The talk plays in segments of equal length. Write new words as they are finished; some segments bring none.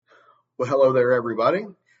Well, hello there, everybody.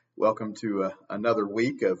 Welcome to another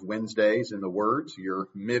week of Wednesdays in the Words, your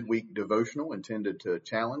midweek devotional intended to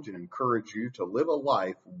challenge and encourage you to live a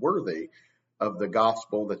life worthy of the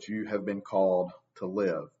gospel that you have been called to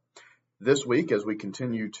live. This week, as we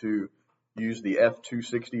continue to use the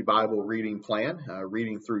F260 Bible reading plan,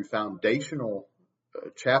 reading through foundational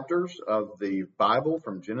chapters of the Bible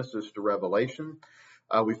from Genesis to Revelation,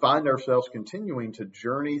 we find ourselves continuing to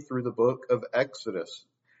journey through the book of Exodus.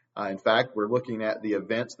 In fact, we're looking at the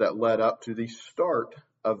events that led up to the start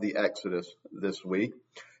of the Exodus this week.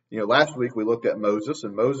 Last week we looked at Moses,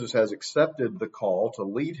 and Moses has accepted the call to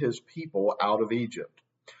lead his people out of Egypt.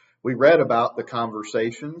 We read about the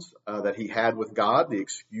conversations that he had with God, the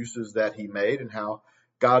excuses that he made, and how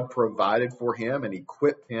God provided for him and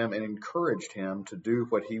equipped him and encouraged him to do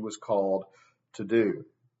what he was called to do.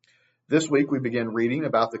 This week we begin reading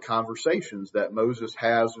about the conversations that Moses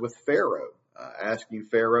has with Pharaoh, asking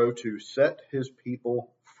Pharaoh to set his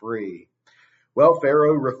people free. Well,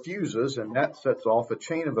 Pharaoh refuses, and that sets off a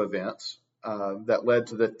chain of events that led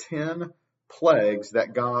to the 10 plagues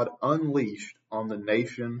that God unleashed on the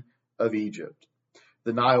nation of Egypt.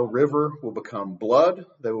 The Nile River will become blood.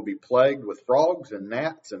 They will be plagued with frogs and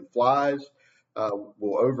gnats and flies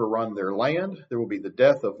will overrun their land. There will be the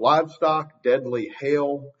death of livestock, deadly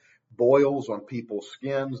hail, boils on people's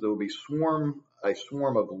skins. There will be a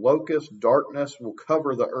swarm of locusts. Darkness will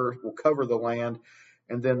cover the earth, will cover the land.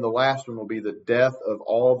 And then the last one will be the death of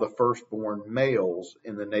all the firstborn males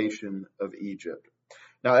in the nation of Egypt.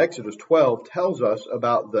 Now, Exodus 12 tells us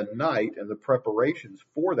about the night and the preparations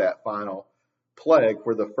for that final plague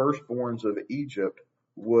where the firstborns of Egypt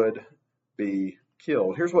would be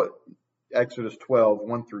killed. Here's what Exodus 12,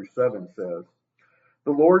 1 through 7 says.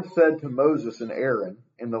 The Lord said to Moses and Aaron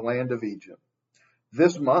in the land of Egypt,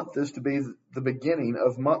 "This month is to be the beginning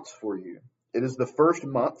of months for you. It is the first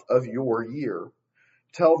month of your year.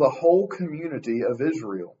 Tell the whole community of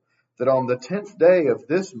Israel that on the 10th day of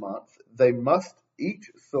this month they must each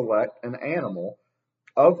select an animal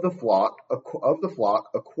of the flock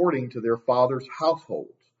according to their father's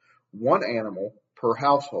households, one animal per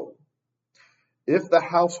household. If the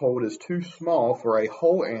household is too small for a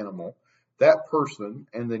whole animal, that person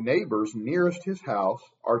and the neighbors nearest his house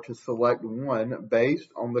are to select one based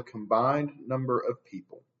on the combined number of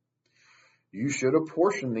people. You should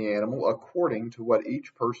apportion the animal according to what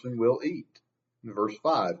each person will eat." Verse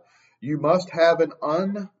 5, you must have an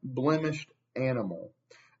unblemished animal,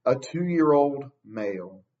 a 2-year-old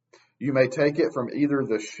male. You may take it from either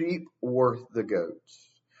the sheep or the goats.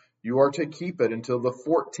 You are to keep it until the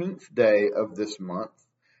 14th day of this month,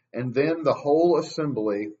 and then the whole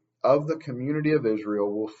assembly of the community of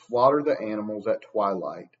Israel will slaughter the animals at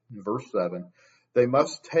twilight. In verse 7, they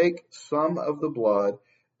must take some of the blood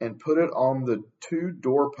and put it on the 2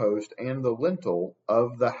 doorposts and the lintel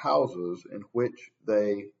of the houses in which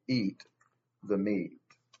they eat the meat.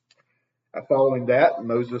 Following that,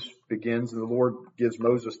 the Lord gives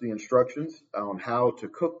Moses the instructions on how to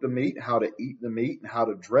cook the meat, how to eat the meat, and how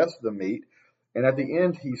to dress the meat. And at the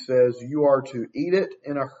end, he says, you are to eat it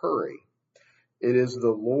in a hurry. It is the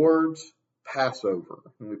Lord's Passover.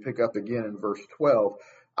 And we pick up again in verse 12.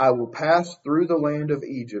 I will pass through the land of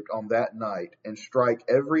Egypt on that night and strike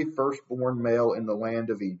every firstborn male in the land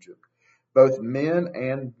of Egypt, both man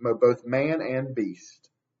and beast.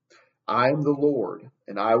 I am the Lord,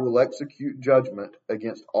 and I will execute judgment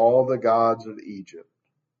against all the gods of Egypt.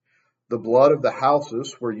 The blood of the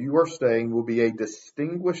houses where you are staying will be a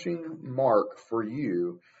distinguishing mark for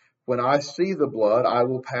you. When I see the blood, I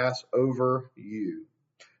will pass over you.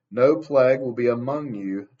 No plague will be among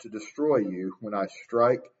you to destroy you when I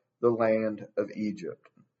strike the land of Egypt.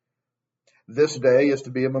 This day is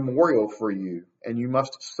to be a memorial for you, and you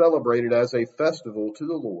must celebrate it as a festival to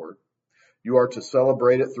the Lord. You are to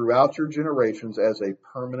celebrate it throughout your generations as a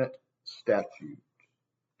permanent statute.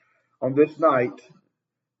 On this night,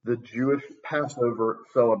 the Jewish Passover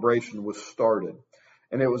celebration was started.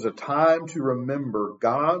 And it was a time to remember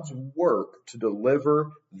God's work to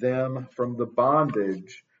deliver them from the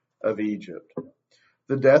bondage of Egypt.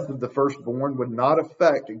 The death of the firstborn would not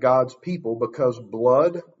affect God's people because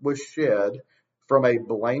blood was shed from a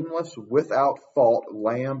blameless, without fault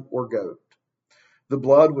lamb or goat. The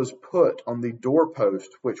blood was put on the doorpost,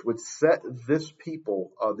 which would set this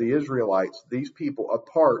people, the Israelites, these people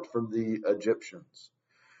apart from the Egyptians.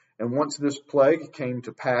 And once this plague came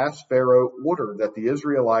to pass, Pharaoh ordered that the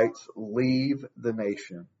Israelites leave the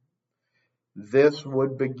nation. This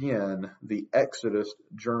would begin the Exodus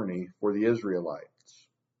journey for the Israelites.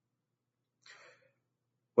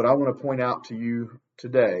 What I want to point out to you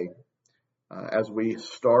today, as we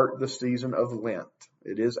start the season of Lent,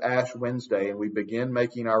 It is Ash Wednesday, and we begin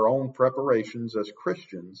making our own preparations as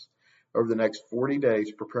Christians over the next 40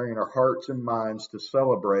 days, preparing our hearts and minds to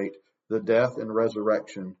celebrate the death and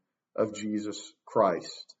resurrection of Jesus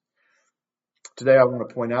Christ. Today I want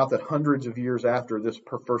to point out that hundreds of years after this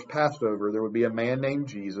first Passover, there would be a man named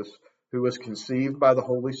Jesus who was conceived by the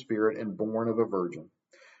Holy Spirit and born of a virgin.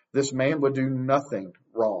 This man would do nothing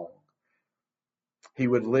wrong. He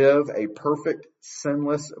would live a perfect,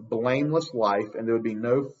 sinless, blameless life, and there would be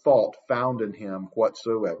no fault found in him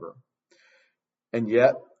whatsoever. And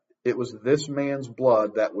yet, it was this man's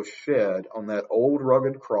blood that was shed on that old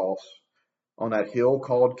rugged cross on that hill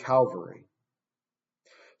called Calvary.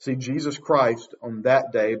 See, Jesus Christ on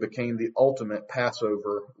that day became the ultimate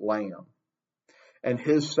Passover lamb. And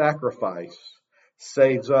his sacrifice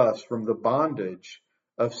saves us from the bondage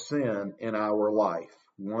of sin in our life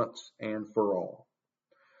once and for all.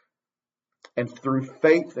 And through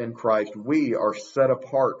faith in Christ, we are set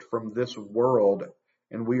apart from this world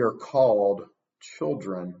and we are called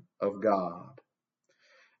children of God.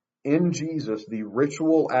 In Jesus, the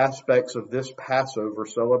ritual aspects of this Passover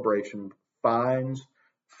celebration finds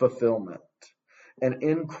fulfillment. And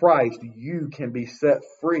in Christ, you can be set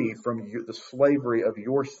free from the slavery of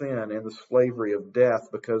your sin and the slavery of death,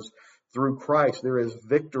 because through Christ there is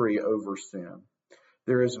victory over sin.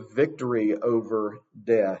 There is victory over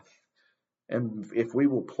death. And if we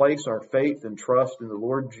will place our faith and trust in the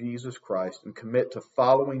Lord Jesus Christ and commit to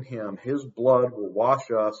following him, his blood will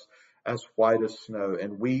wash us as white as snow,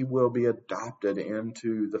 and we will be adopted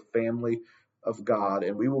into the family of God,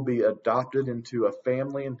 and we will be adopted into a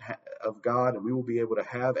family of God, and we will be able to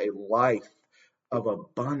have a life of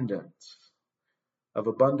abundance, of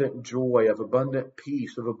abundant joy, of abundant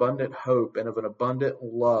peace, of abundant hope, and of an abundant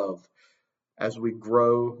love as we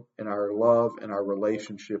grow in our love and our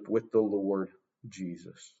relationship with the Lord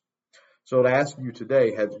Jesus. So to ask you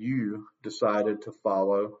today, have you decided to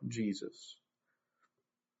follow Jesus?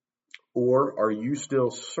 Or are you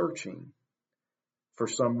still searching for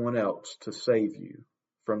someone else to save you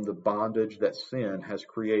from the bondage that sin has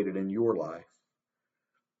created in your life?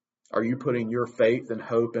 Are you putting your faith and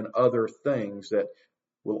hope in other things that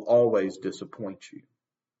will always disappoint you?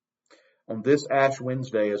 On this Ash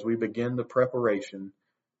Wednesday, as we begin the preparation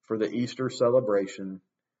for the Easter celebration,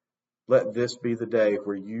 let this be the day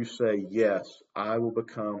where you say, yes, I will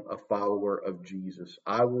become a follower of Jesus.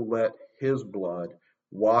 I will let his blood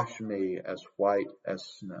wash me as white as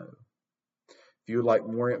snow. If you would like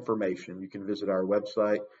more information, you can visit our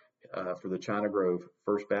website for the China Grove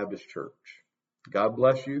First Baptist Church. God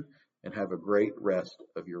bless you and have a great rest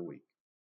of your week.